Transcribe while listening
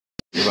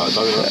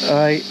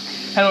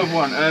Hello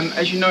everyone,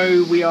 as you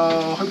know we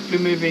are hopefully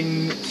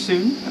moving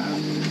soon.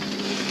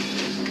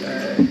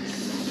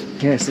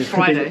 Yes, it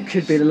Friday.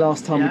 could be the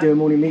last time we do a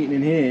morning meeting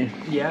in here.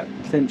 Yeah.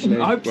 Potentially.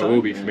 I hope so. Well, it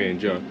will be for me and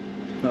Joe.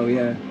 Oh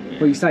yeah.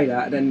 Well, you say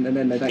that, and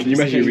then they don't. Can you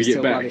imagine we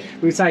get back? Money.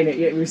 We were saying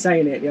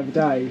it the other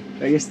day,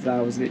 yesterday,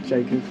 wasn't it,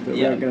 Jacob? That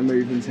we weren't going to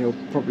move until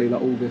probably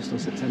like August or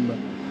September.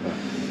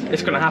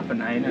 It's going to happen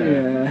now, you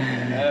know.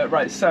 Yeah.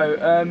 Right. So,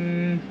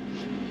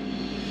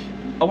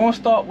 I want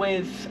to start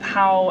with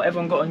how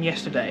everyone got on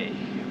yesterday.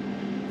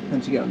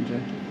 How'd you get on,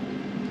 Joe?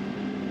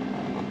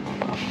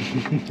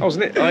 I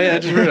wasn't it? Oh yeah, I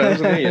just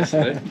realised I wasn't here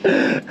yesterday.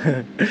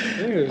 Yeah,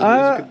 it was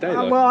a good day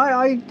though. Well,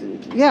 I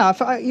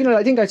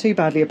didn't go too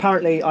badly.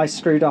 Apparently, I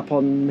screwed up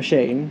on the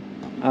machine.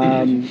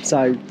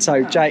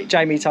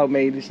 Jamie told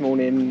me this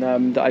morning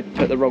that I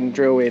put the wrong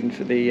drill in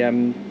for the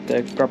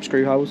grub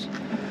screw holes.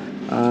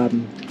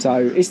 So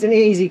it's an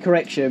easy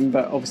correction,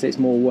 but obviously it's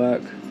more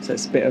work. So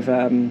it's a bit of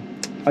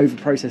over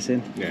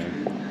processing. Yeah.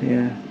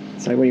 Yeah.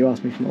 So when you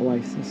asked me for my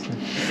waist,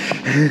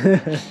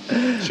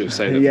 should have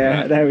saved it.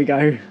 Yeah, there we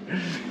go.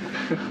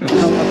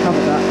 I'll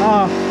cover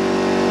that.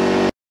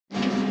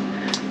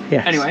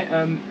 Yeah. Anyway,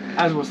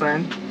 as I was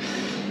saying,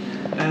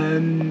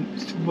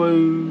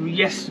 well,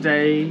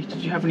 yesterday,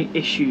 did you have any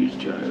issues,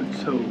 Joe,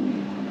 at all?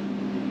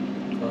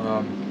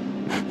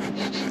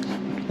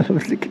 I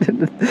was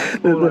looking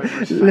at All over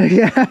his face.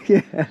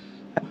 Yeah.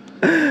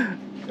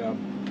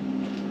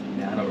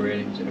 Yeah, not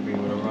really. It's everything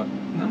alright.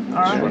 No? Just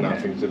Alright. run out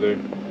of things to do.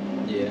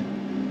 Yeah.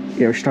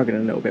 Yeah, we're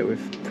struggling a little bit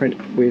with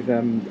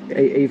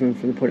even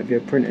from the point of view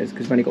of printers,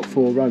 because we've only got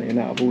 4 running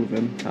out of all of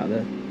them, out of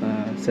the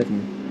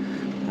 7.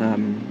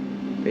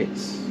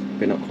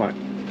 We're not quite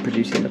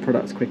producing the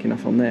products quick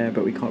enough on there,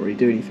 but we can't really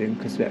do anything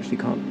because we actually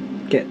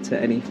can't get to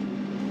any,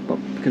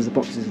 because the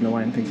boxes in the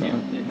way and things like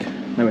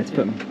that. Nowhere to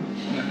put them.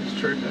 No, that's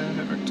true.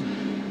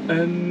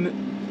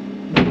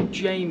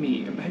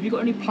 Jamie, have you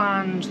got any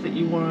plans that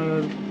you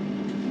want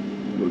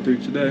What we'll do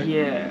today? to?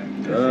 Yeah.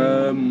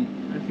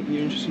 Anything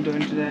you're interested in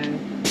doing today?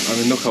 I'm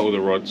gonna knock out all the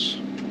rods.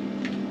 The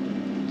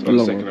On the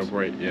long second rods.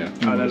 operation, yeah.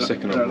 Oh, On they're the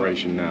second like-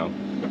 operation now.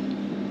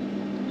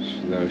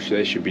 So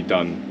they should be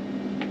done.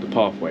 The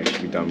pathway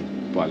should be done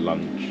by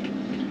lunch.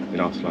 Then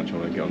after lunch, I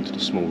want to get onto the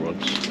small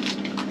rods,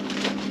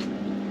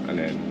 and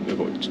then I've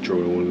got to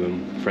drill all of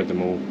them, thread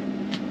them all.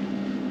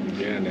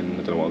 Yeah, and then I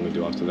don't know what I'm gonna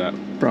do after that.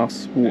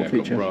 Brass, water I've got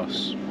feature.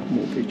 brass.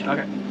 Water feature.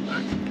 Okay.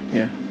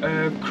 Yeah.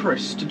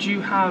 Chris, did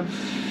you have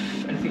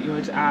anything you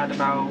wanted to add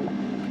about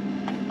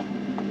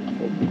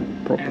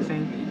Proper.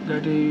 anything that you're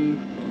going to do?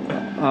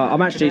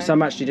 I'm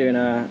actually doing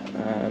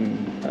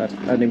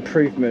an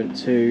improvement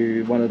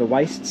to one of the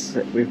wastes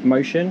with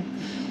motion.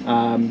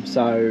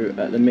 So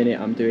at the minute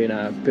I'm doing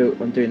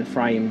the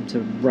frame to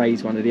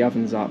raise one of the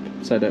ovens up,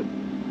 so that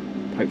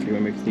hopefully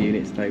when we move to the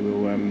units they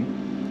will.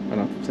 And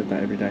I've said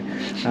that every day.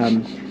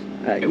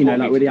 Like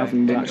where the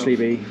oven will actually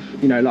be,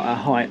 like a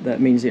height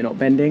that means you're not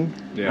bending,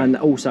 and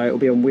also it'll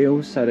be on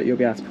wheels, so that you'll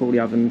be able to pull the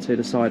oven to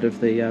the side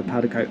of the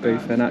powder coat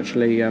booth and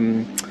actually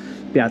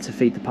be able to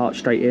feed the part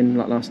straight in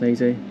like nice and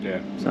easy. Yeah.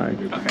 So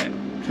Okay.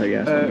 So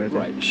yeah. That's what I'm gonna do.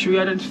 Right. Should we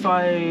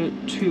identify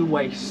 2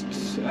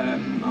 wastes?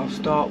 I'll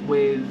start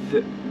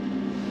with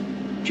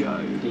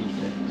Joe.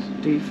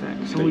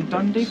 Defects. Have we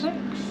done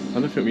defects? I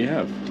don't think we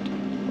have.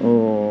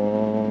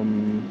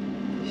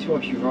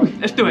 What you right.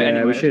 Let's do it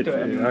anyway. We should. Let's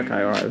do it anyway.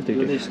 Okay, all right. We'll do.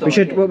 Will they We start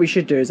should. again? What we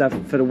should do is have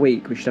for the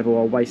week. We should have all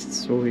our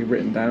wastes already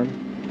written down.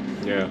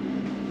 Yeah.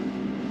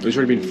 It's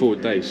already been 4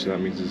 days, so that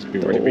means there's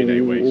already been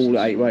 8 wastes. All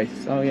 8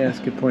 wastes. Oh yeah, that's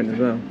a good point as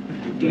well.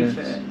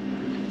 Defects.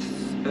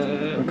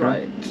 Okay.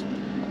 Right.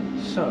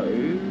 So,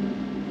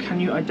 can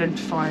you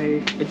identify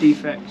a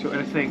defect or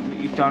anything that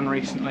you've done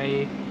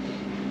recently?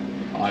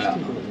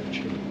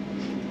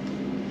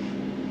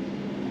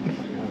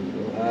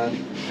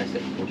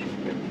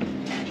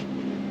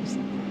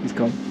 He's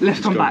gone.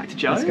 Let's come go. back to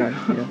Joe. Let's go.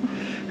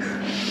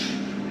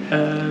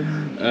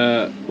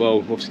 Yeah. Well,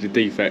 obviously the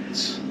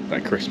defects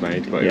that Chris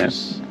made, but it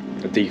was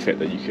a defect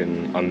that you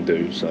can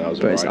undo, so that was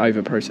But it's alright.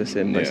 over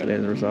processing basically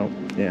as a result.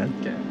 Yeah.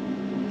 Yeah.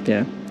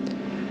 Yeah.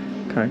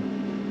 Okay.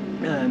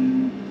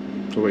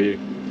 So what about you?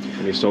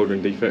 Any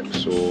soldering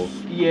defects or?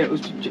 Yeah, it was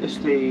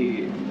just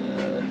the.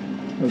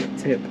 Was it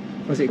tip?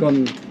 Was it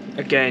gone?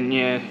 Again,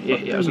 yeah,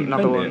 it was you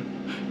another bend one.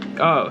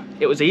 Oh,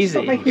 it was easy.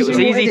 Stop making It was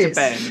small easy to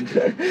edits.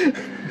 bend.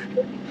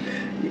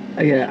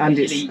 Yeah, and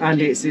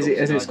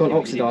it's gone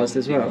oxidised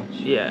as well.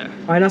 Yeah,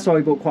 And that's why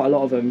we bought quite a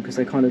lot of them, because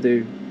they kind of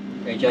do.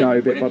 Go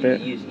bit by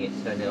bit. Using it,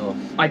 turn it off.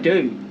 I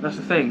do. That's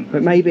the thing.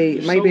 But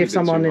maybe soldiered if it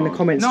someone too in the hard.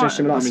 comments No,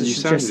 section would like I mean, to you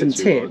suggest some sounded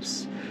it too hard.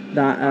 tips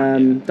that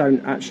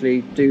don't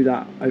actually do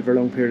that over a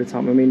long period of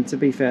time. I mean, to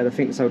be fair, the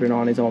think soldering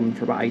iron is on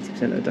for about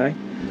 80% of the day.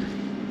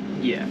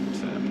 Yeah.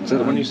 Is that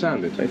the one you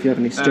sanded? So if you have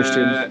any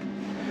suggestions,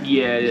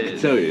 Yeah, I can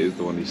tell you it's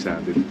the one you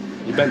sanded.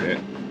 You bent it.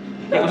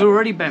 it was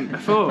already bent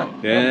before.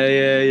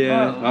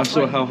 Yeah. I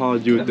saw how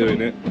hard you were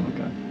doing it.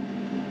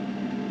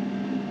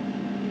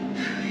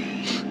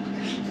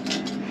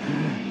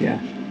 yeah.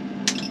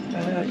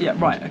 Yeah,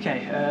 right,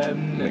 okay.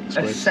 Next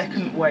A waste.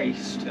 second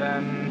waste.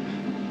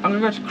 I'm gonna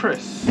go to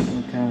Chris.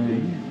 Okay.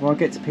 Well, I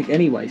get to pick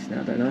any waste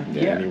now, don't I?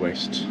 Yeah, Yeah. any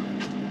waste.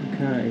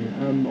 Okay.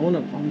 I'm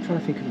trying to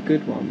think of a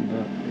good one,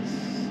 but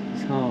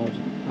it's hard.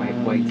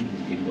 Waiting's a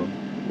good one.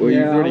 Well, yeah,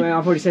 you've already, I mean,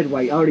 I've already said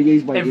wait. I already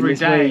used waiting Every this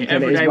day, week,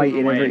 and every it is day we're waiting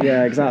every. waiting.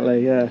 Yeah,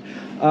 exactly. Yeah.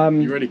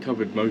 you already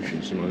covered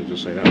motion, so you might as well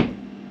say that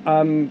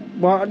one.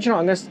 Well, do you know,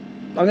 I'm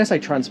gonna say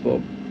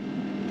transport,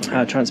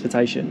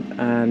 transportation,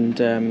 and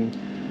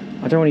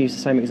I don't want to use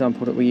the same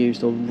example that we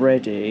used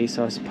already.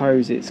 So I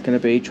suppose it's going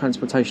to be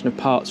transportation of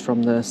parts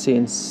from the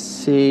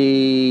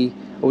CNC.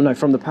 Oh no,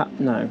 from the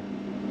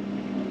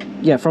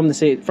from the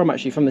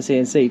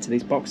CNC to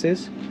these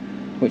boxes,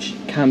 which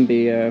can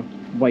be a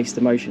waste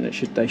of motion.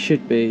 They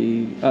should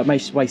be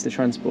waste of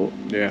transport.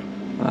 Yeah.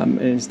 And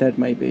instead,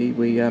 maybe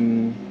we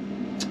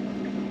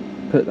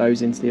put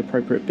those into the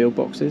appropriate build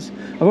boxes.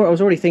 I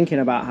was already thinking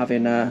about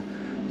having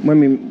when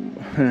we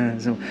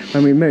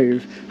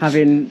move,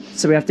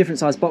 so we have different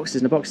size boxes,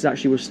 and the boxes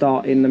actually will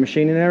start in the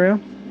machining area,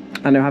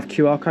 and they'll have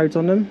QR codes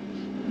on them.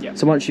 Yeah.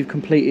 So once you've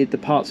completed the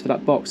parts for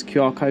that box,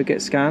 QR code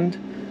gets scanned,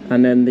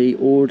 and then the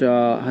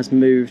order has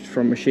moved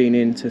from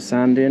machining to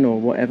sanding or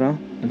whatever,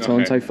 and so on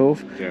and so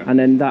forth. Yeah. And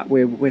then that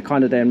we're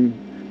kind of then,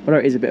 although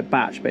it is a bit of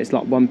batch, but it's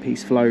like one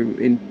piece flow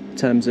in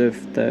terms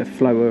of the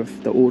flow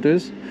of the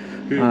orders.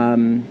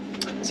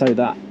 So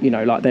that, you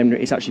know, like then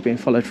it's actually being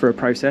followed through a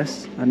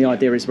process, and the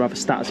idea is we have a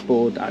status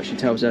board that actually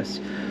tells us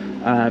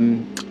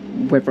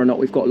whether or not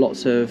we've got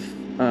lots of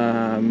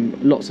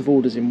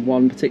orders in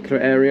one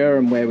particular area,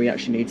 and where we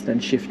actually need to then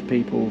shift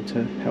people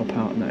to help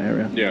out in that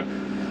area. Yeah.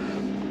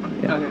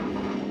 Yeah. Okay.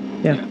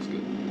 Yeah. That's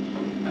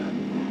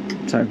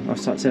good. So I've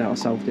said how I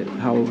solved it,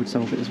 how I would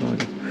solve it as well.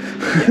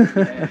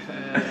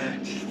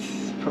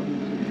 Probably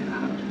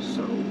how to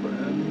solve.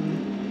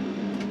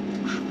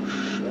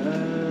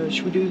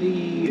 Should we do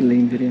the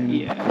Lean video.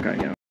 Yeah. Okay.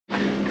 Yeah.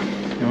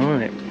 All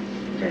right.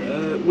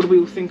 what do we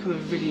all think of the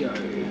video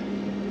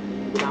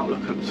without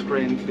looking at the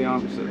screen for the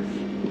answers?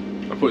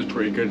 I thought it was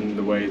pretty good in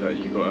the way that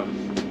you got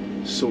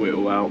to sort it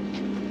all out.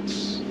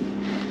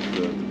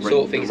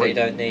 Sort of things that you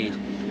don't need.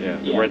 Yeah,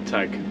 the Yeah. red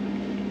tag.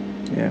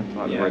 Yeah.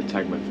 Like the Yeah. red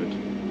tag method.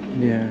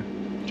 Yeah.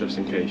 Just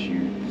in case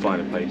you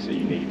find a place that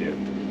you need it.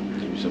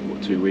 Give yourself,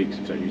 2 weeks?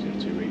 If you don't use it in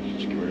 2 weeks, you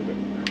just get rid of it.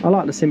 I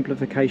like the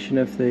simplification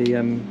of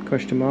the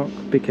question mark,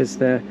 because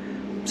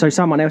so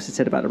someone else had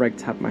said about the red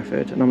tab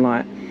method, and I'm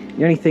like,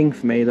 the only thing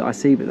for me that I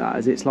see with that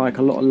is it's like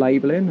a lot of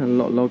labelling and a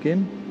lot of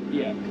logging.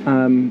 Yeah.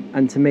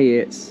 And to me,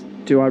 it's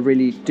do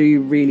you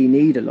really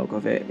need a log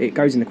of it? It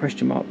goes in the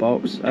question mark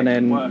box, and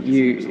then Work,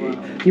 you as well.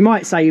 you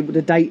might say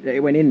the date that it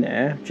went in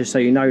there, just so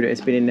you know that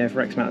it's been in there for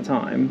X amount of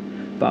time.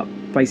 But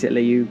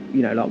basically, you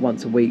know, like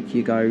once a week,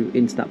 you go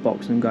into that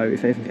box and go,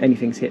 if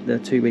anything's hit the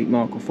 2 week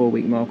mark or 4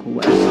 week mark or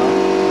whatever,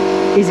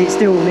 is it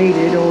still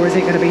needed, or is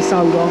it going to be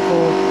sold off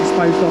or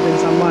disposed of in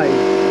some way?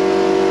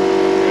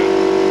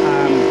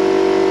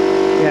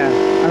 Yeah,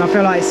 and I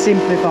feel like it's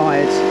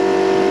simplified,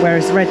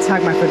 whereas the red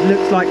tag method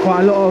looks like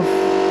quite a lot of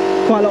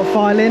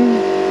filing.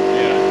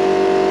 Yeah.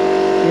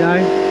 You know,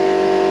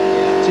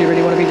 do you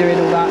really want to be doing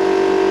all that?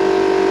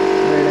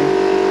 Really?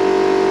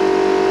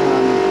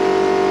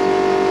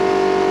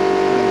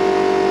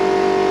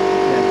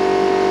 Yeah.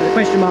 So the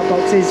question mark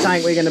box is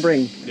something we're going to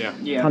bring. Yeah.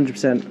 Yeah.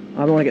 100%.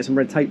 I want to get some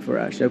red tape for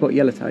it actually. I've got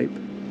yellow tape,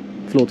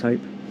 floor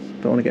tape,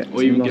 but I want to get Or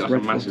some even nice get like a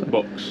red floor massive tape.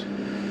 box.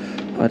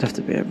 I'd have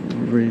to be a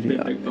really.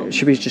 Big box.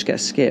 Should we just get a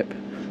skip?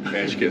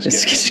 Yeah, just get a Just,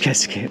 skip. just get a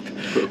skip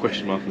Put a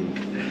question mark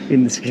and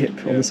in the skip,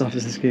 on Yeah. the side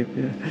of the skip.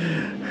 Yeah.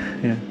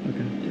 Yeah.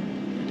 Okay.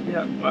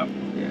 Yeah. Well.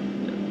 Yeah.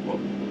 Well.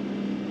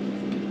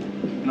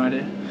 An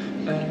idea.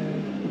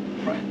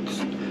 Right.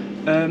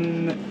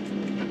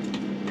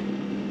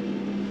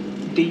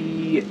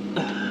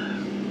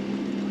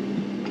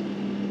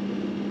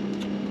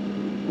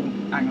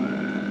 Hang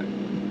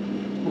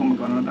on. What am I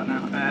going on about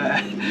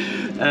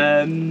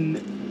now?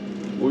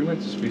 what we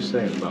meant to be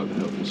saying about the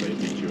health and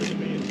safety during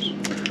meetings.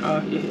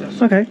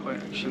 Yes. Okay.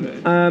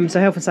 Actually. So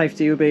health and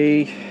safety will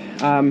be.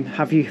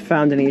 Have you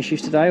found any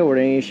issues today, or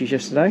any issues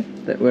yesterday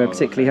that were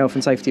particularly health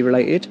and safety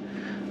related?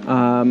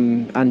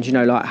 And you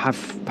know, like,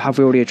 have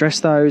we already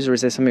addressed those, or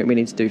is there something we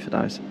need to do for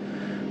those?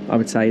 I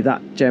would say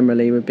that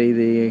generally would be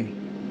the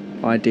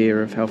idea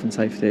of health and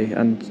safety,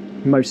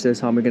 and most of the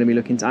time we're going to be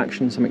looking to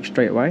action something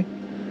straight away.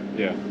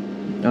 Yeah.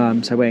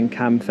 So when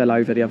Cam fell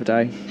over the other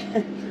day,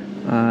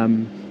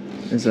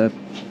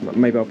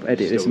 maybe I'll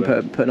edit this and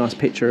Still put a nice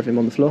picture of him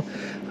on the floor.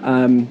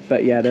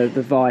 But yeah, the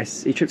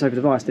vice, he tripped over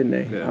the vice, didn't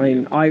he? Yeah. I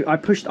mean,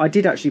 I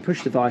did actually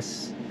push the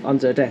vice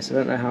under a desk. I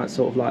don't know how it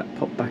sort of like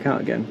popped back out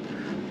again.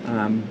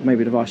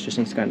 Maybe the vice just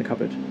needs to go in the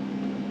cupboard.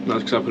 No,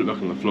 it's because I put it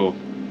back on the floor.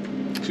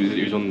 Because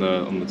it was on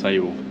the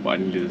table, but I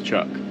needed a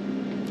chuck.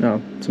 Oh,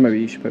 so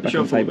maybe you should put it back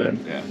Your on the table fault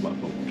then. Yeah, my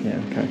fault.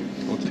 Yeah, okay.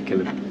 I wanted to kill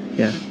him.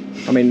 Yeah.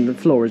 I mean, the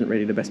floor isn't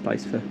really the best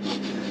place for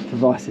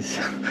vices.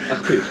 I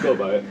completely forgot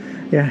about it.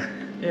 Yeah,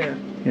 Yeah.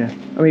 yeah.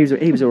 I mean,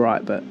 he was all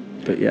right, but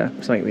yeah,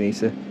 something we need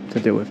to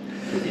deal with.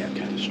 Yeah.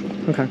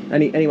 Catastrophic. Okay.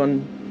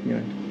 Anyone, you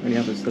know, any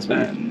others? That's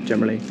what you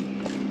generally. I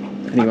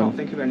can't Anyone?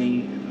 think of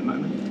any at the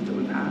moment that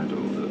we've had or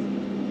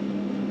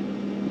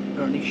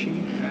an issue.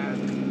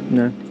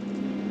 No.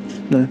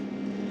 No.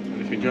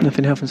 Anything, Joe?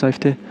 Nothing health and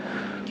safety.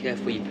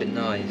 Careful, you put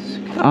knives.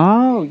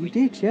 Oh, you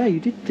did. Yeah, you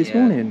did this Yeah.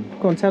 morning.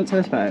 Go on, tell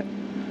us about it.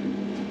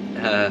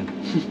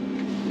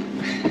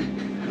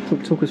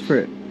 Talk us through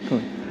it. Go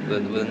on.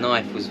 The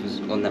knife was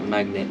on that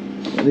magnet.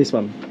 This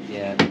one.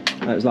 Yeah.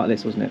 It was like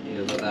this, wasn't it?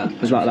 It was like that.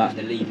 It was like that.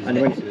 The levers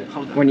And next to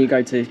it. when you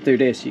go to do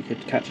this, you could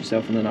catch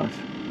yourself on a knife.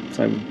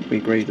 So we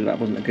agreed that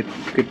wasn't a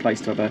good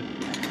place to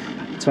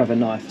have a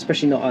knife,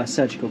 especially not a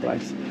surgical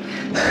place.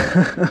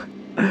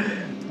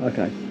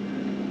 Okay,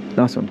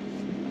 nice one.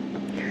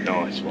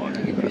 Nice one.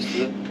 Take a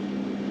pistol.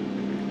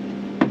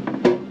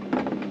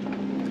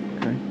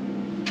 Okay.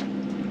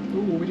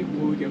 Ooh, what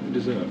did we get for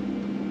dessert?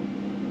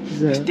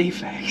 It's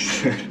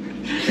defects.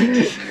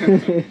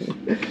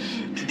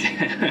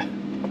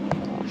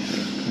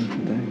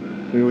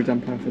 We all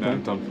done plan for the day,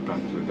 Done for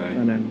plan for the day.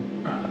 and then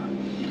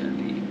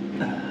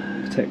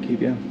protect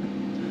QBL.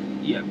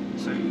 Yep.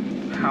 So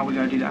how are we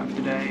gonna do that for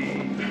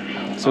today?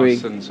 So I'll we,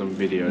 send some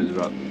videos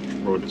about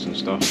rods and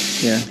stuff.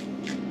 yeah,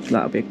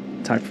 that'll be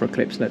a tag for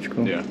Eclipse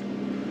Electrical. Yeah.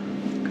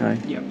 Okay.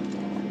 Yep.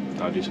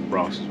 I'll do some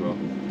brass as well.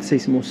 See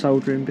some more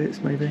soldering bits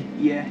maybe.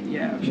 Yeah.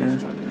 Yeah.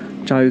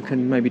 Joe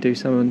can maybe do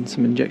some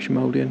injection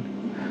moulding.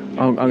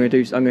 I'm gonna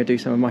do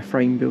some of my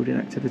frame building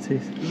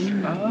activities.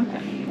 Oh,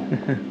 okay.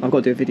 I've got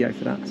to do a video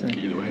for that. So Get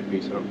your little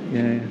headpiece up.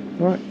 yeah.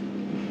 All right.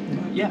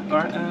 Yeah. All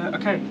right.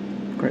 Okay.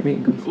 Great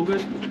meeting, guys. All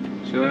good.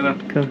 See you later.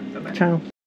 Cool. Bye-bye. Ciao.